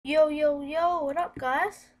Yo, yo, yo, what up,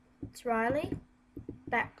 guys? It's Riley,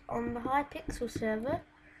 back on the Hypixel server,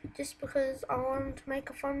 just because I wanted to make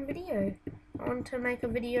a fun video. I want to make a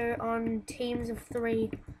video on teams of 3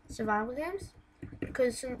 survival games,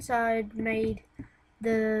 because since I'd made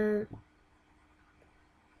the,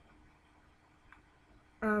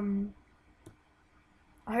 I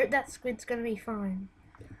hope that squid's gonna be fine.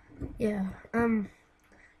 Yeah,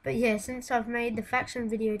 but yeah, since I've made the faction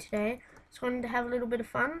video today, just wanted to have a little bit of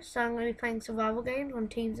fun, so I'm gonna be playing survival games on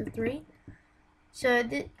teams of 3. So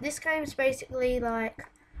this game is basically like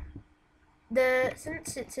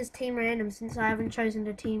since it says team random, since I haven't chosen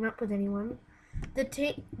to team up with anyone, the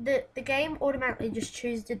game automatically just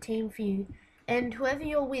chooses the team for you, and whoever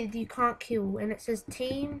you're with you can't kill, and it says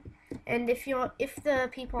team, and if the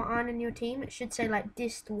people aren't in your team, it should say like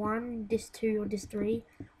dist 1, dist 2, or dist 3,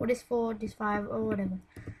 or dist 4, dist 5, or whatever.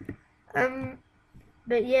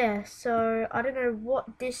 But yeah, so I don't know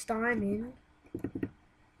what dist I'm in.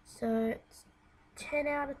 So it's 10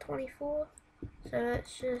 out of 24. So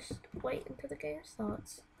let's just wait until the game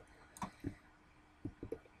starts.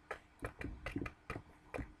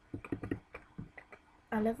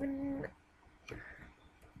 Oh,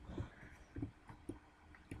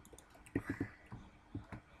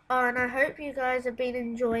 and I hope you guys have been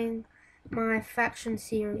enjoying my faction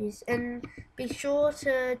series, and be sure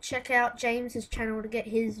to check out James's channel to get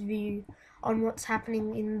his view on what's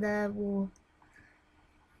happening in the war.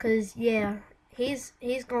 Cause yeah, he's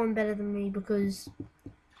gone better than me, because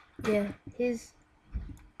yeah,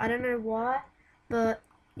 I don't know why, but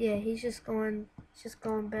yeah, he's just gone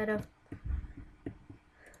better.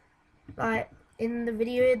 Like in the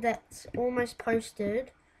video that's almost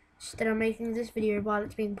posted, instead of making this video while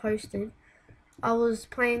it's being posted, I was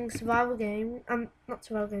playing survival game. Not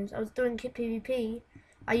survival games. I was doing kit PvP.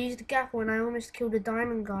 I used a gapple and I almost killed a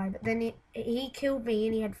diamond guy, but then he killed me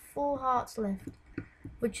and he had 4 hearts left,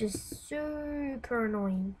 which is super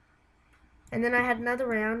annoying. And then I had another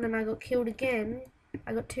round and I got killed again.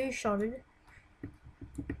 I got 2-shotted.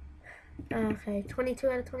 Okay, 22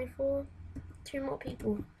 out of 24. 2 more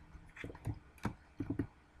people.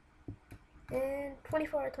 And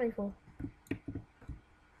 24 out of 24.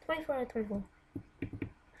 24 out of 24.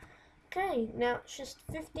 Okay, now it's just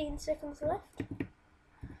 15 seconds left.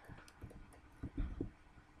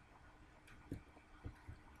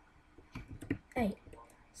 8,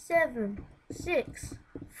 7, 6,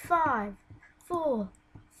 5, 4,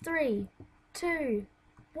 3, 2,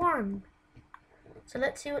 1. So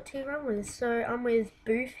let's see what team I'm with. So I'm with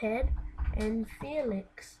Boofhead and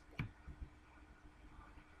Felix.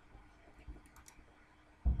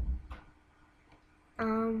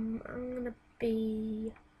 I'm gonna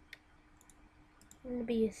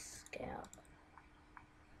be a scout.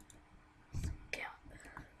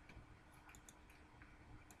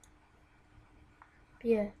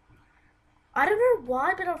 Yeah. I don't know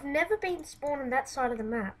why, but I've never been spawned on that side of the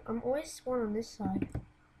map. I'm always spawned on this side.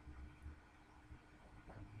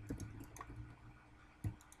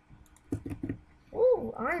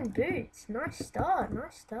 Ooh, iron boots. Nice start,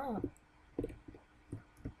 nice start.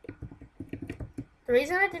 The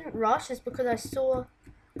reason I didn't rush is because I saw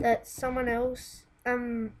that someone else,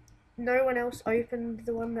 no one else opened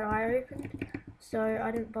the one that I opened, so I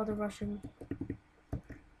didn't bother rushing.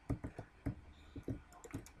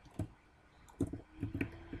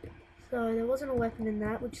 So there wasn't a weapon in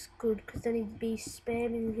that, which is good, because then he'd be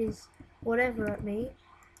spamming his whatever at me,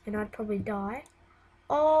 and I'd probably die.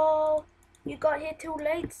 Oh, you got here too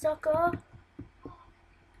late, sucker.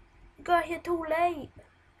 You got here too late.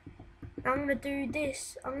 I'm gonna do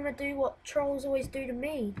this. I'm gonna do what trolls always do to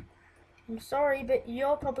me. I'm sorry, but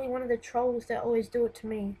you're probably one of the trolls that always do it to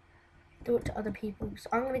me. Do it to other people. So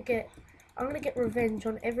I'm gonna get revenge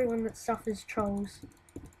on everyone that suffers trolls.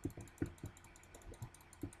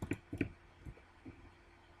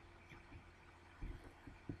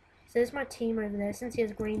 So there's my team over there, since he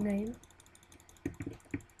has a green name.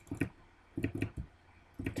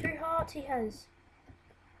 2 hearts he has.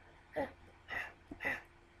 I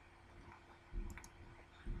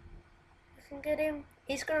can get him.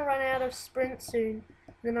 He's gonna run out of sprint soon.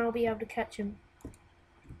 Then I'll be able to catch him.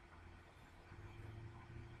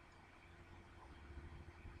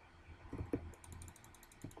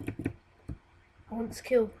 I want this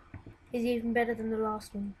kill. He's even better than the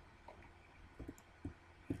last one.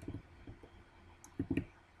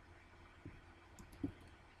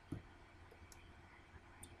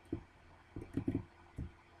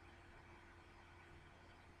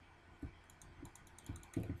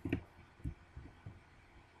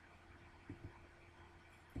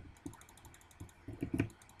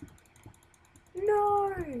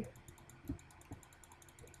 No!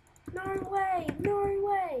 No way, no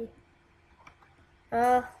way.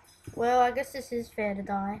 Well, I guess this is fair to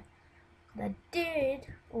die. I did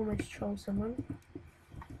almost troll someone.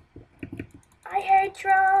 I hate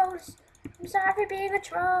trolls. I'm sorry for being a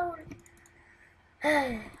troll.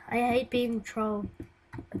 I hate being a troll.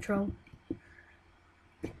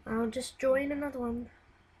 I'll just join another one.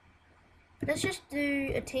 Let's just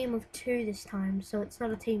do a team of 2 this time, so it's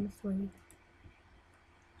not a team of 3.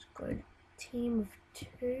 Let's go team of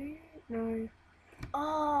 2. No.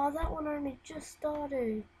 Oh, that one only just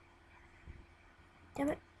started. Damn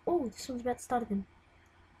it. Oh, this one's about to start again.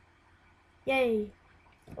 Yay.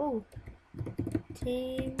 Oh.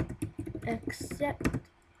 Team accept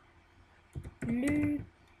Lupexy.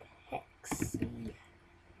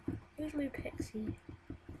 Who's Lupexy?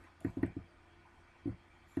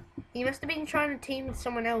 He must have been trying to team with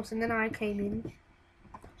someone else and then I came in.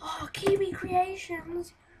 Oh, Kiwi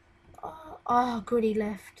Creations. Oh, good, he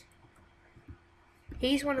left.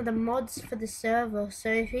 He's one of the mods for the server, so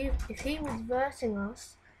if he was versing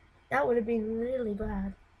us, that would have been really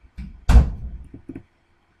bad.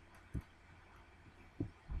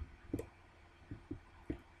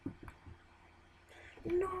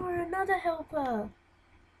 No, another helper.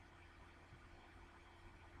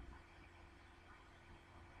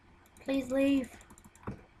 Please leave.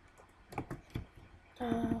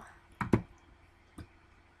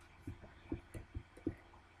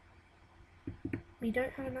 We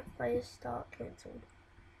don't have enough players. Start cancelled.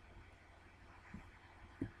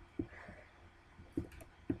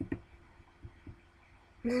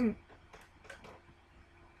 Come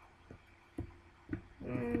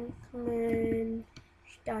on.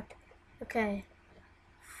 Start. Okay.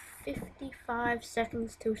 55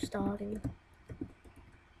 seconds till starting.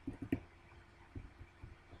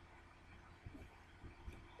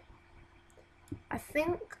 I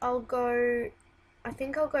think I'll go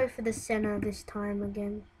for the center this time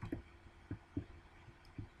again.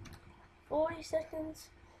 40 seconds.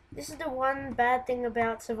 This is the one bad thing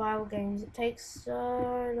about survival games. It takes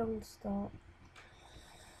so long to start.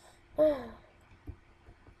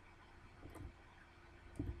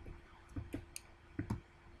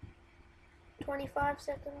 25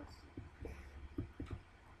 seconds.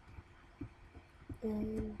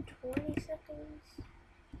 And 20 seconds.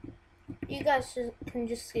 You guys can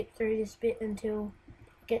just skip through this bit until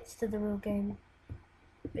it gets to the real game.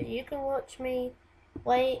 But you can watch me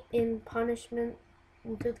wait in punishment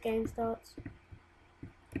until the game starts.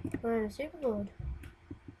 I'm super bored.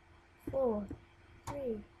 4,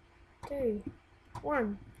 3, 2,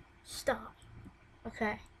 1, start.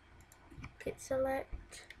 Okay. Kit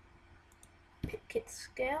select. Pick kit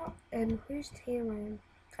scout. And whose team am I in?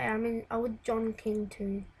 Okay, I would John King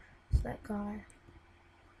too. It's that guy.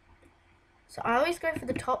 So I always go for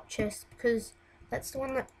the top chest because that's the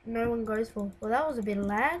one that no one goes for. Well, that was a bit of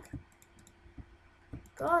lag.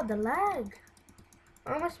 God, the lag.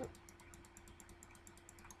 I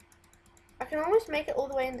can almost make it all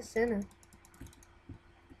the way in the center.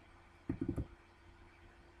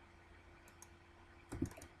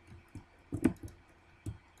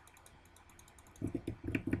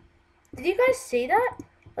 Did you guys see that?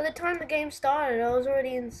 By the time the game started, I was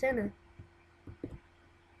already in the center.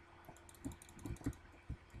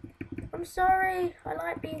 I'm sorry, I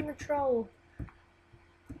like being a troll.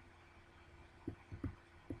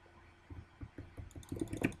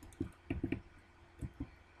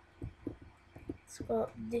 Let's go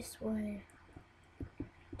up this way.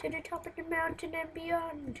 To the top of the mountain and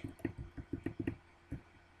beyond.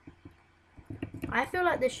 I feel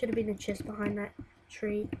like there should have been a chest behind that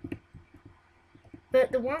tree.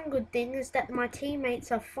 But the one good thing is that my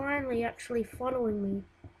teammates are finally actually following me.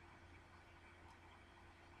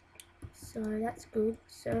 So that's good.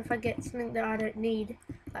 So if I get something that I don't need,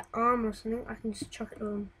 like armor or something, I can just chuck it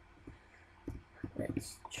on.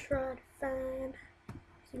 Let's try to find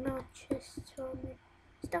some more chests on the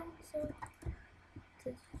stone.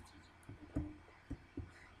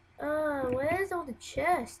 Where's all the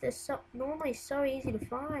chests? They're normally so easy to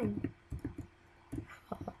find.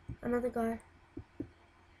 Another guy.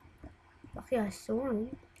 Lucky I saw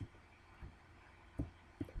him.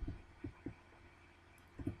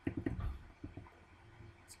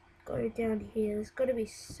 Go down here. There's got to be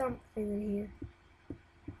something in here.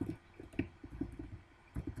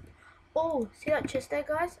 Oh, see that chest there,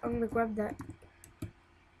 guys? I'm gonna grab that.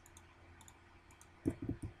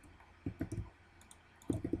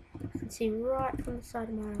 I can see right from the side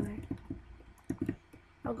of my eye.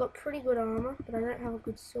 I've got pretty good armor, but I don't have a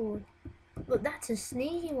good sword. Look, that's a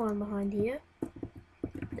sneaky one behind here.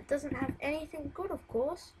 It doesn't have anything good, of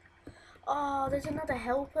course. Oh, there's another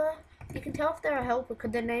helper. You can tell if they're a helper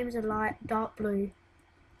because their names are light dark blue.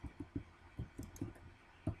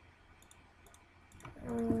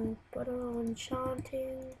 But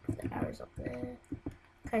enchanting. Put the arrows up there.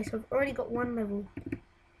 Okay, so I've already got one level.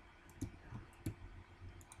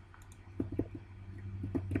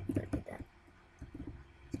 Don't need that.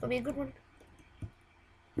 It's gonna be a good one.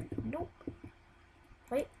 Nope.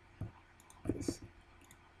 Wait.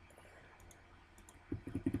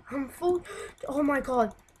 I'm full. Oh my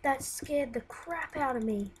god, that scared the crap out of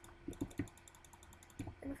me.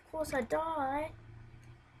 And of course I die.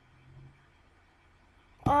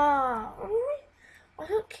 Ah, I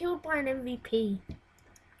got killed by an MVP.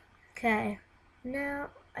 Okay, now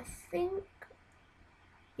I think.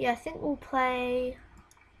 Yeah, I think we'll play.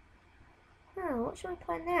 Oh, what should we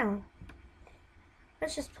play now?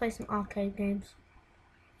 Let's just play some arcade games.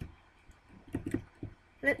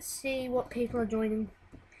 Let's see what people are joining.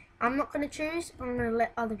 I'm not going to choose, I'm going to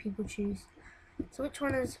let other people choose. So which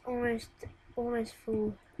one is almost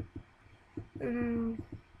full?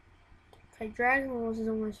 Okay, Dragon Wars is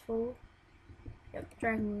almost full. Yep,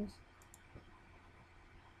 Dragon Wars.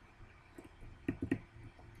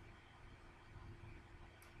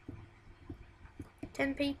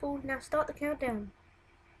 Ten people, now start the countdown.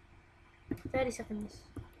 30 seconds.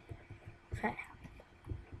 Okay.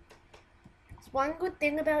 It's one good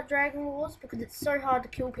thing about Dragon Wars because it's so hard to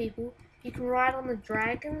kill people. You can ride on the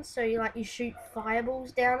dragon, so you shoot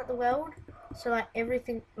fireballs down at the world, so like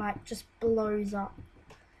everything like just blows up.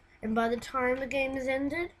 And by the time the game is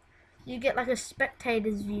ended, you get like a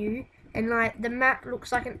spectator's view, and like the map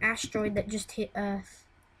looks like an asteroid that just hit Earth.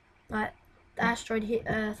 Like the asteroid hit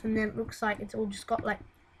Earth, and then it looks like it's all just got like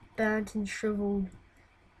burnt and shriveled,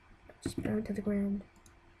 just burnt to the ground.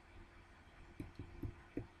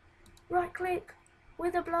 Right click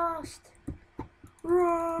with a blast.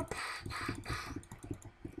 Wow!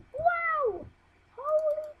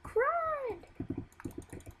 Holy crap!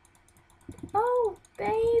 Oh,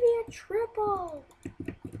 baby, a triple!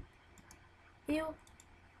 Ew.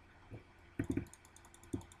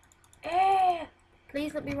 Eh!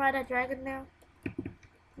 Please let me ride that dragon now.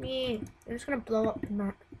 Yeah, I'm just gonna blow up the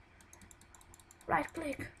map. Right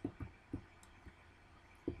click.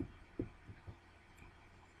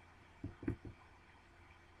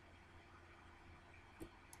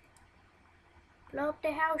 Blow up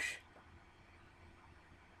the house.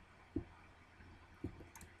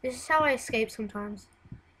 This is how I escape sometimes.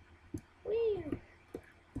 Whee.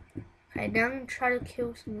 Okay, now I'm gonna try to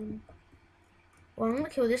kill someone. Well, I'm gonna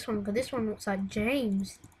kill this one because this one looks like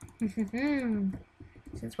James.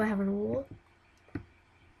 Since we're having a war.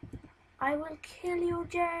 I will kill you,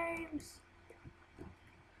 James.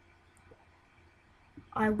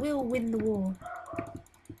 I will win the war.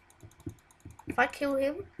 If I kill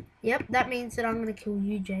him, yep, that means that I'm gonna kill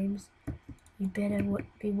you, James. You better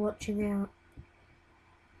be watching out,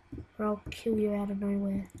 or I'll kill you out of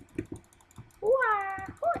nowhere.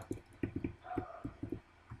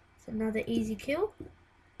 It's another easy kill.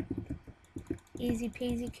 Easy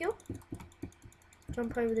peasy kill.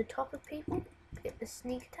 Jump over the top of people. Get the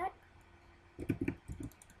sneak attack.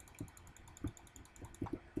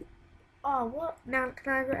 Oh, what? Now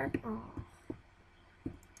can I run? Oh.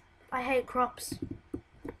 I hate crops.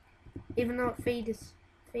 Even though it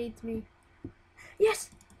feeds me.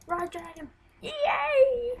 Yes! Ride dragon!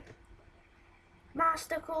 Yay!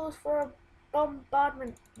 Master calls for a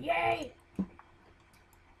bombardment. Yay!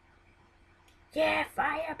 Yeah,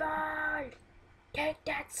 fireball! Take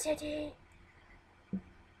that city!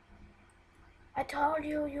 I told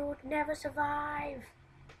you you'd never survive.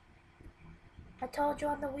 I told you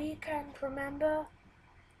on the weekend, remember?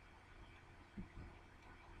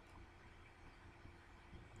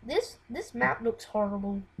 This map looks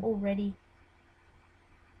horrible already.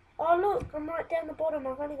 Oh look, I'm right down the bottom.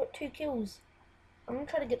 I've only got 2 kills. I'm gonna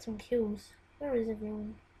try to get some kills. Where is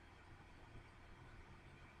everyone?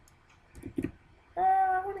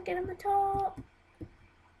 I wanna get on the top.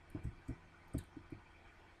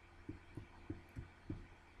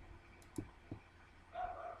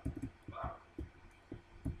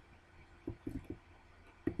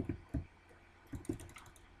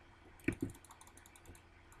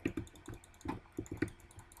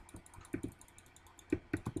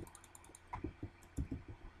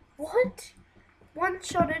 What?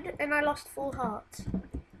 One-shotted and I lost 4 hearts.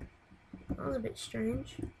 That was a bit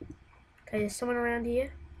strange. Okay, there's someone around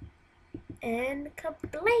here. And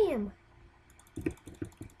kablam!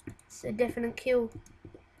 It's a definite kill.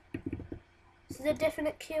 This is a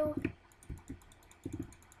definite kill.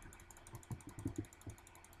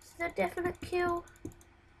 This is a definite kill.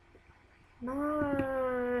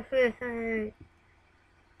 No.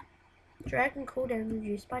 Dragon cooldown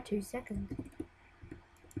reduced by 2 seconds.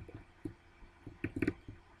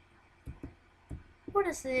 What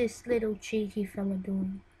is this little cheeky fella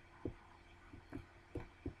doing?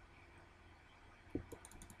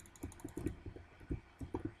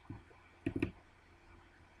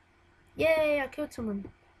 Yay, I killed someone.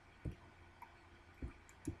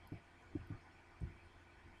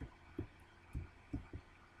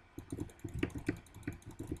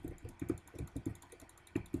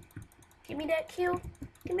 Give me that kill.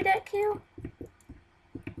 Give me that kill.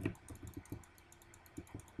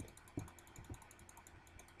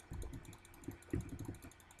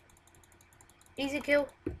 Easy kill.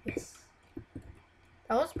 Yes.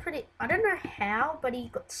 That was pretty... I don't know how, but he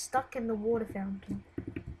got stuck in the water fountain.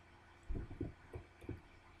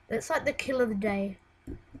 That's like the kill of the day.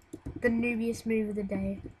 The noobiest move of the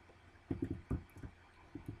day.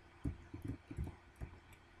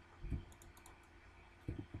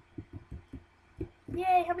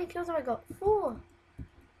 Yay, how many kills have I got? 4.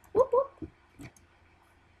 Whoop whoop.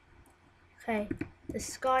 Okay, the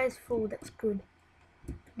sky is full, that's good.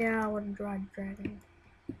 Now I want to ride dragon.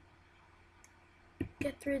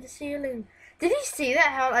 Get through the ceiling. Did you see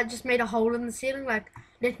that? How I just made a hole in the ceiling? Like,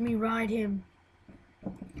 let me ride him.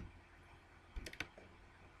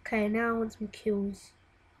 Okay, now I want some kills.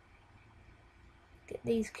 Get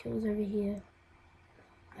these kills over here.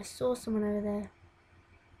 I saw someone over there.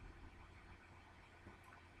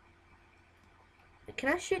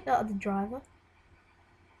 Can I shoot the other driver?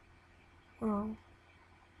 Oh.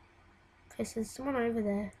 Okay, so there's someone over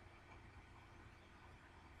there.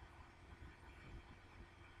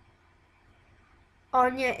 Oh,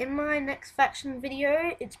 and yeah, in my next faction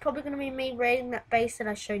video, it's probably going to be me raiding that base that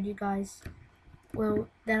I showed you guys. Well,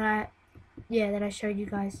 that I showed you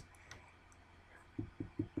guys.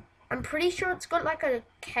 I'm pretty sure it's got like a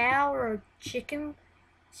cow or a chicken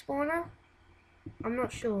spawner. I'm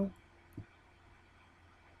not sure.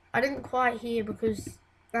 I didn't quite hear because,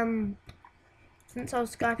 since I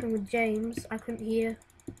was Skyping with James, I couldn't hear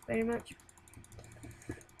very much.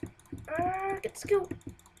 Get skill.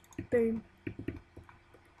 Boom.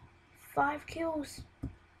 5 kills. I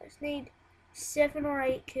just need 7 or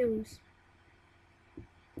 8 kills.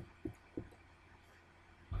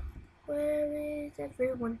 Where is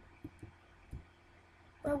everyone?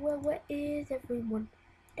 Where is everyone?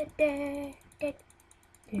 Da, da, da.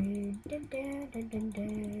 Dun, dun, dun, dun, dun, dun.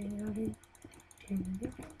 Dun,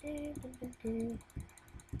 dun, dun, dun, dun, dun.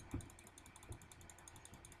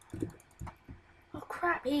 Oh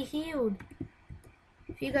crap, he healed.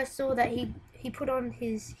 If you guys saw that, he put on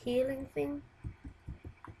his healing thing.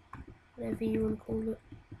 Whatever you want to call it.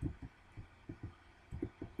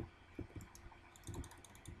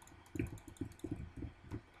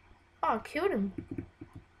 Oh, I killed him.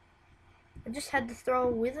 I just had to throw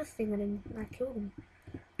a wither thing at him and I killed him.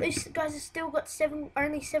 These guys have still got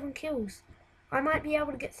only 7 kills. I might be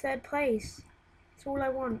able to get 3rd place. That's all I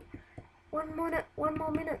want. One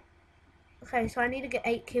more minute. Okay, so I need to get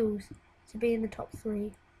 8 kills to be in the top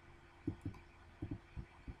 3.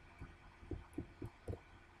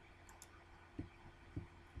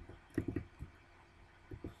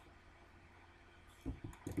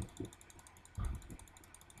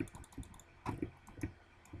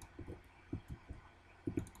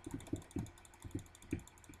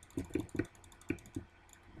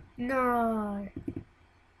 No.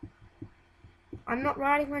 I'm not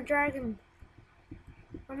riding my dragon.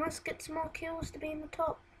 I must get some more kills to be in the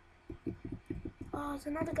top. Oh, there's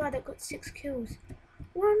another guy that got 6 kills.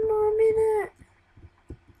 1 more minute.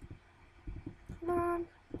 Come on.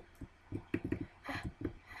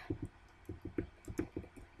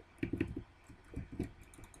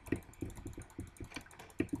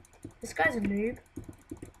 This guy's a noob.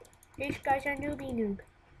 This guy's a newbie noob.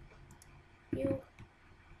 You.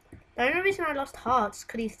 The only reason I lost hearts is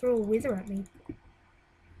because he threw a wither at me.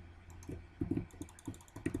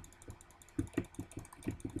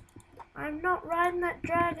 I'm not riding that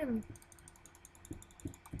dragon.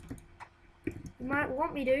 You might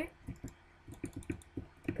want me to,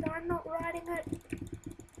 but I'm not riding it.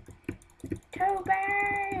 Too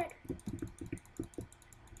bad.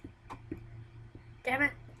 Damn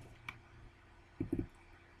it.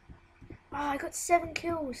 Oh, I got 7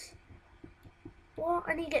 kills. What?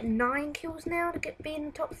 I need to get 9 kills now to be in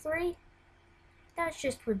the top 3? That's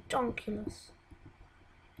just ridiculous.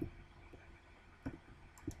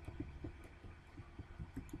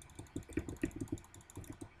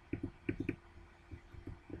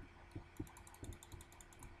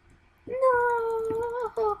 No!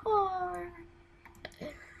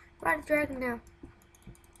 Ride a dragon now.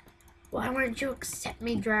 Why won't you accept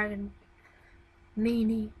me, dragon?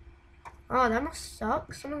 Meanie. Oh, that must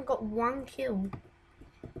suck. Someone got 1 kill.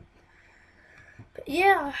 But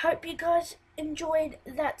yeah, I hope you guys enjoyed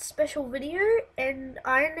that special video, and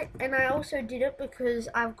I also did it because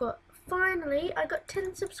finally I got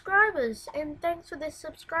 10 subscribers, and thanks for the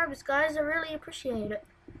subscribers, guys. I really appreciate it.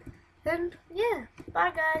 And yeah,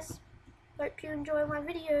 bye guys. Hope you enjoy my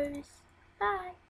videos. Bye.